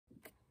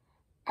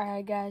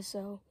Alright guys,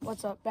 so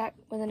what's up? Back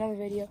with another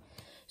video.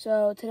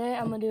 So today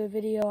I'm going to do a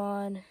video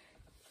on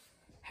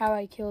how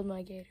I killed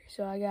my gator.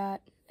 So I got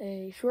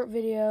a short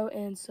video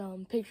and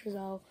some pictures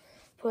I'll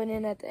put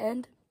in at the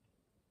end.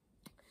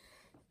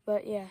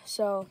 But yeah,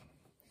 so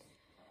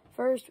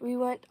first we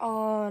went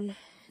on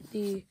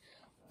the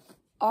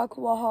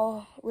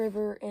Ocklawaha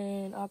River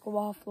in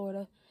Ocklawaha,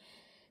 Florida.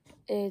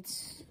 I'm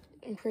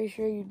pretty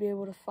sure you'd be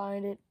able to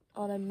find it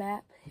on a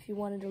map if you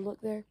wanted to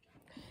look there.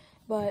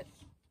 But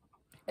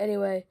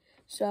anyway,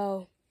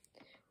 so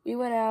we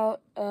went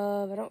out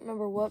of, I don't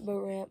remember what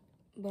boat ramp,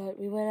 but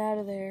we went out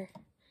of there.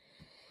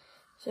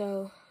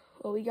 So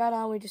when we got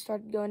on, we just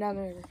started going down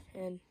the river.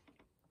 And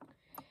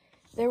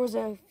there was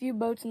a few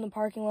boats in the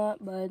parking lot,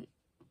 but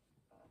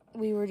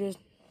we were just,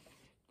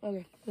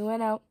 okay, we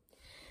went out.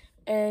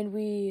 And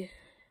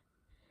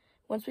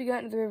once we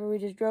got into the river, we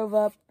just drove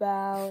up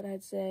about,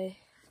 I'd say,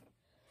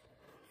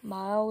 a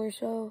mile or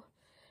so.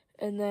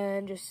 And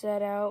then just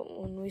set out.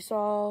 When we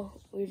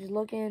were just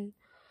looking.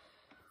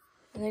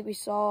 I think we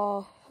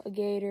saw a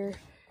gator.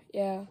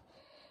 Yeah.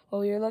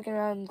 Well, we were looking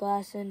around and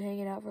glassing,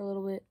 hanging out for a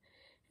little bit.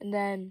 And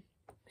then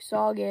we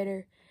saw a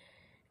gator.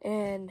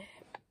 And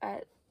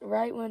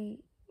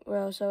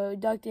so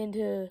it ducked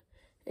into,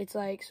 it's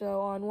like,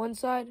 so on one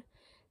side,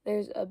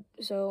 there's a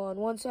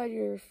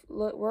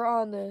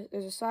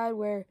side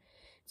where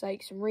it's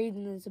like some reeds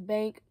and it's a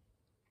bank.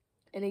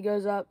 And it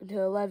goes up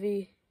into a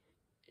levee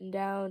and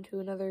down to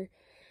another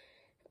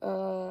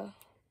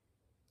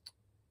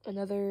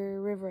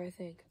river, I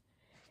think.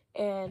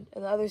 And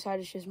on the other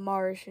side is just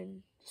marsh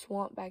and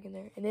swamp back in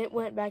there. And it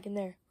went back in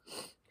there.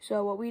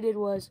 So what we did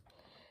was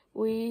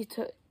we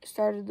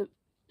started the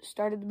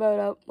boat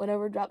up, went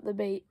over, dropped the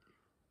bait,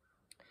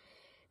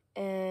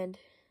 and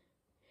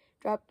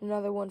dropped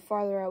another one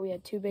farther out. We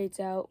had two baits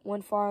out,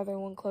 one farther,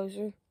 one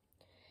closer.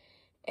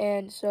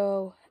 And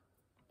so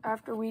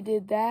after we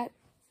did that,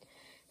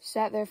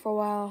 sat there for a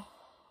while,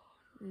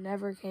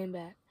 never came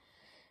back.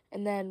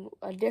 And then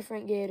a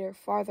different gator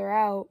farther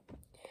out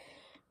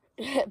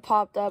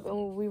popped up,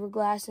 and we were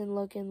glassing,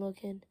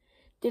 looking.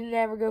 Didn't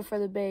ever go for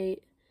the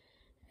bait.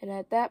 And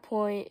at that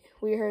point,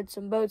 we heard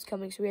some boats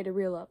coming, so we had to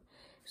reel up.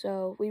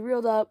 So we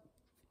reeled up,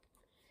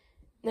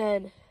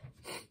 then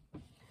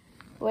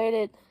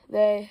waited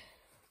for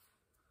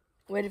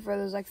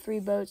those like 3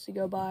 boats to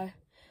go by.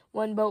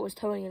 One boat was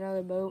towing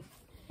another boat.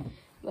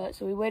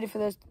 So we waited for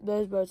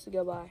those boats to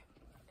go by.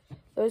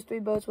 Those 3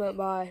 boats went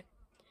by.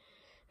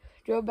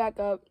 Drove back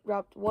up,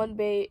 dropped one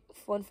bait,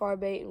 one far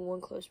bait, and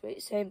one close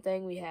bait. Same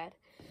thing we had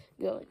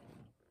going.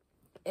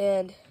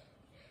 And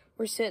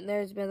we're sitting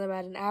there. It's been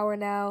about an hour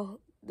now.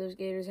 Those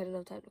gators had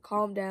enough time to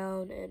calm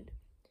down, and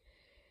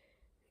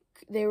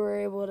they were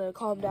able to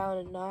calm down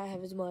and not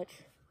have as much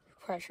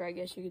pressure, I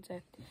guess you could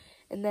say.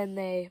 And then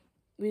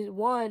we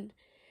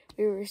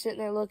were sitting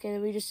there looking,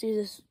 and we just see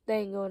this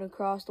thing going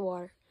across the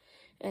water.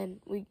 And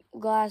we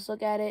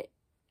look at it,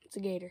 it's a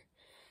gator.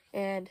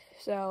 And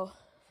so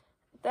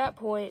at that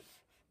point,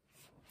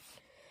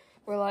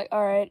 we're like,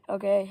 all right,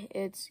 okay,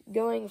 it's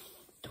going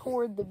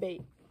toward the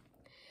bait.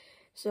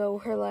 So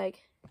we're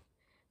like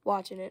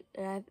watching it,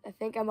 and I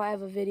think I might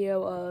have a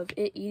video of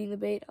it eating the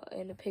bait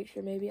and a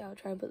picture maybe. I'll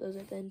try and put those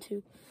at the end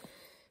too.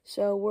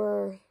 So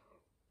we're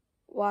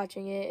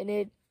watching it, and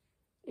it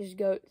just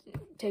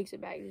takes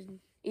it back, just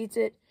eats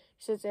it,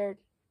 sits there.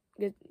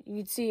 You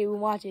can see it, we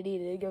watch it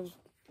eat it.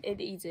 It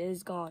eats it,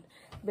 it's gone.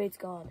 The bait's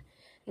gone.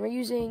 And we're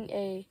using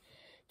a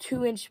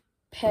 2-inch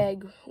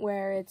peg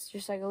where it's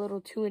just like a little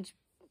 2-inch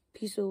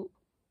piece of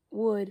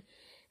wood.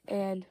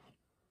 And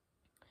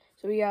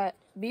so we got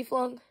beef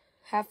lung,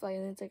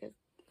 and it's like a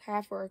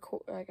half or a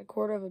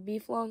quarter of a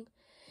beef lung,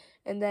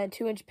 and then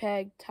 2-inch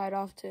peg tied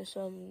off to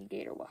some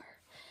gator wire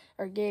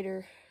or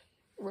gator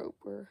rope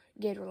or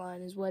gator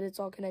line is what it's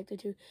all connected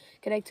to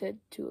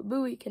a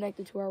buoy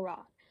connected to our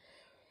rod.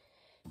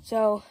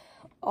 So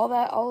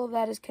all of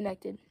that is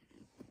connected.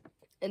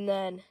 And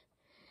then,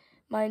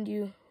 mind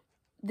you,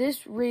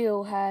 this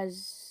reel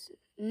has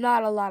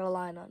not a lot of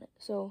line on it.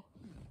 So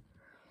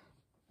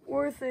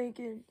we're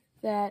thinking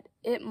that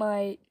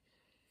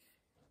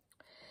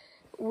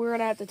we're going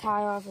to have to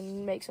tie off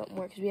and make something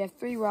work, because we have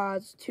 3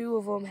 rods, 2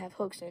 of them have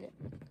hooks in it.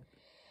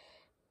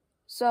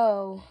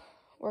 So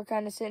we're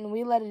kind of sitting,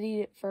 we let it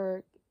eat it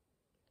for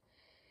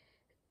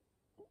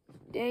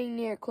dang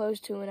near close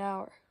to an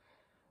hour.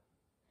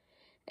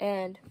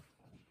 And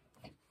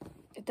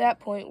at that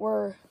point,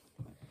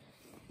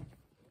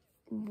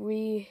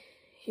 we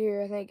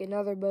hear, I think,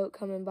 another boat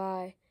coming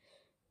by.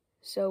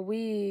 So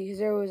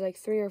there was like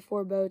 3 or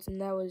 4 boats, and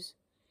that was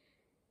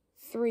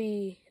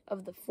 3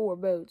 of the 4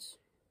 boats.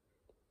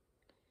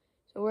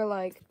 So we're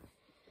like,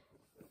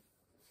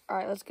 all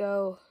right, let's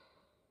go.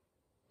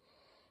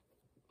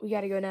 We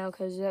got to go now,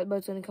 because that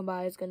boat's going to come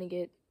by. It's going to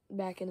get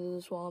back into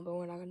the swamp, and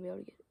we're not going to be able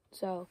to get it.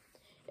 So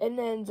it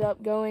ends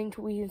up going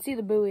to, we can see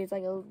the buoy. It's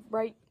like a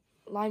bright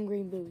lime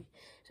green buoy.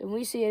 So when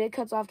we see it, it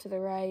cuts off to the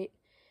right.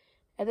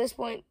 At this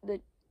point,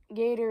 the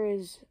gator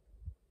is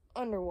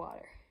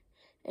underwater,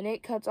 and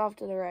it cuts off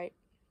to the right.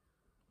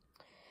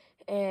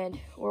 And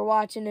we're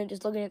watching it,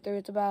 just looking it through.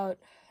 It's about,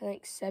 I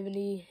think,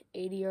 70,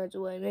 80 yards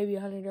away, maybe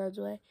 100 yards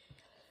away.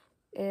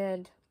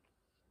 And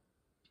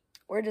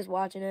we're just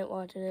watching it,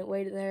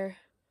 waiting there.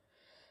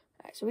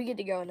 All right, so we get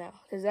to go now,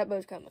 because that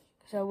boat's coming.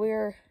 So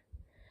we're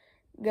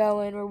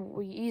going,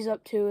 we ease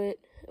up to it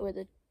with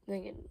the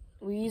thinking.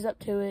 We ease up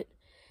to it.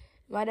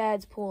 My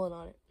dad's pulling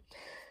on it.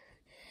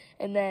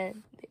 And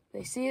then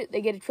they see it,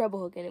 they get a treble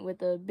hook in it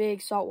with a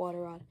big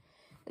saltwater rod.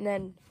 And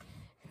then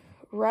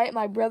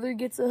my brother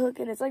gets a hook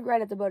in it. It's like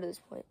right at the boat at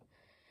this point.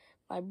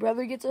 My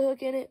brother gets a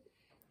hook in it.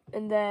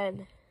 And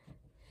then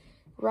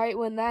right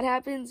when that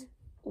happens,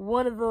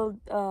 one of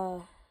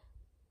the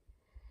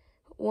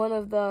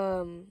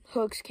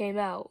hooks came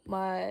out.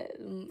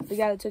 The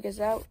guy that took us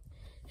out,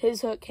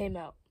 his hook came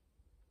out.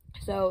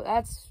 So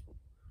that's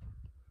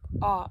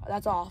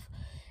off.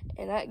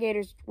 And that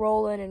gator's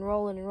rolling and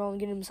rolling and rolling,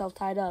 getting himself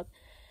tied up.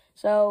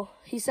 So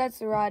he sets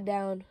the rod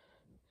down.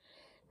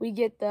 We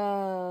get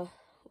the,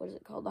 what is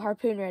it called? The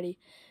harpoon ready.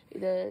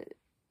 The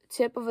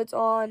tip of it's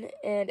on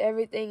and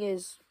everything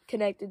is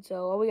connected.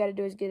 So all we got to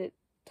do is get it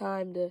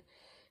time to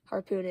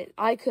harpoon it.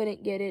 I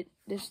couldn't get it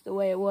just the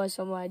way it was,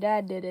 so my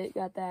dad did it,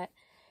 got that.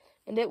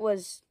 And it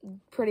was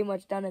pretty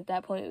much done at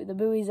that point. The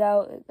buoy's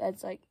out.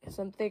 That's like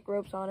some thick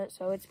ropes on it,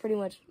 so it's pretty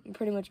much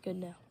good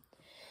now.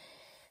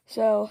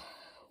 So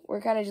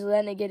we're kind of just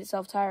letting it get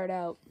itself tired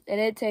out. And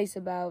it takes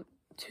about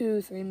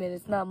 2-3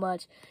 minutes, not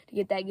much, to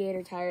get that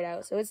gator tired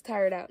out. So it's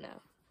tired out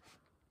now.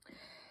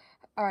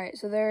 All right,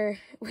 so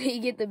we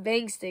get the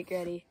bank stick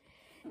ready.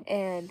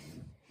 And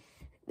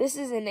this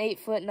is an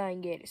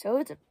 8'9" gator, so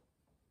it's a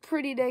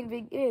pretty dang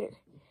big gator.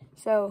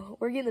 So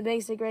we're getting the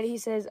bank stick ready. He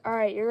says, all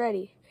right, you're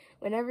ready.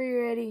 Whenever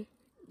you're ready,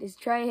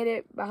 just try and hit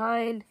it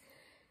behind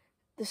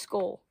the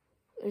skull,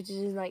 which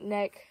is like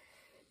neck.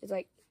 It's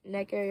like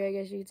neck area, I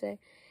guess you could say.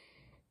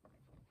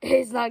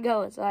 It's not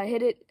going. So I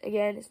hit it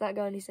again. It's not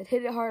going. He said,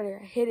 hit it harder.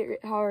 I hit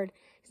it hard.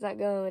 It's not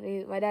going.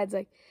 And my dad's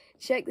like,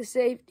 check the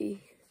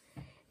safety.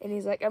 And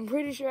he's like, I'm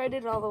pretty sure I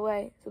did it all the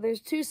way. So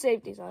there's 2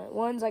 safeties on it.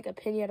 One's like a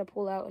pin you got to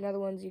pull out. Another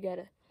one's you got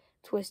to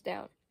twist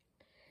down.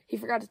 He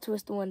forgot to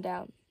twist the one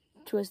down.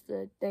 Twist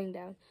the thing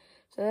down.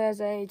 So as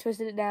he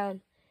twisted it down,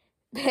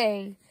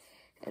 bang,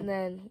 and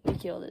then we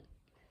killed it.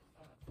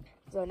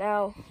 So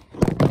now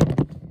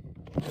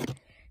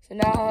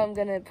I'm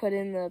going to put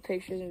in the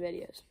pictures and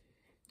videos.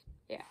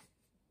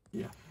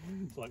 Yeah.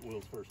 It's like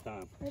Will's first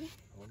time. Ready?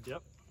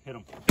 Yep. Hit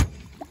him.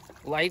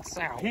 Lights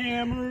out.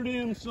 Hammered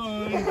him,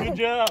 son. Good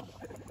job.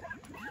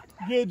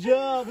 Good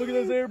job. Look at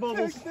those air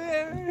bubbles.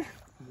 There.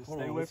 Just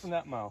stay away from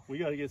that mouth. We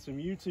got to get some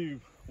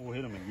YouTube. We'll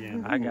hit him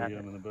again. I got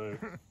him in the boat.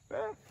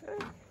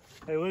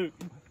 Hey, Luke.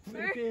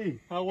 Luke,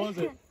 how was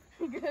it?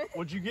 Good.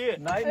 What'd you get?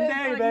 Night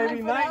and day,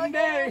 baby. Night and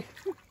day.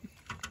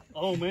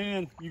 Oh,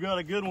 man. You got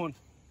a good one.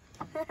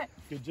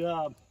 Good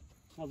job.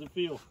 How's it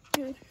feel?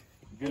 Good.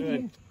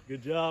 Good.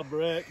 Good job,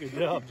 Brett. Good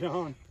job,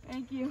 John.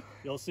 Thank you.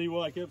 Y'all see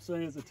what I kept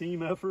saying? It's a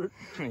team effort.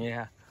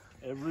 Yeah.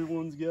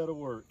 Everyone's got to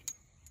work.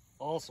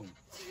 Awesome.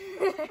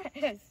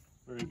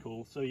 Very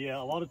cool. So, yeah,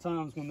 a lot of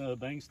times when the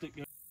bang stick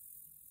goes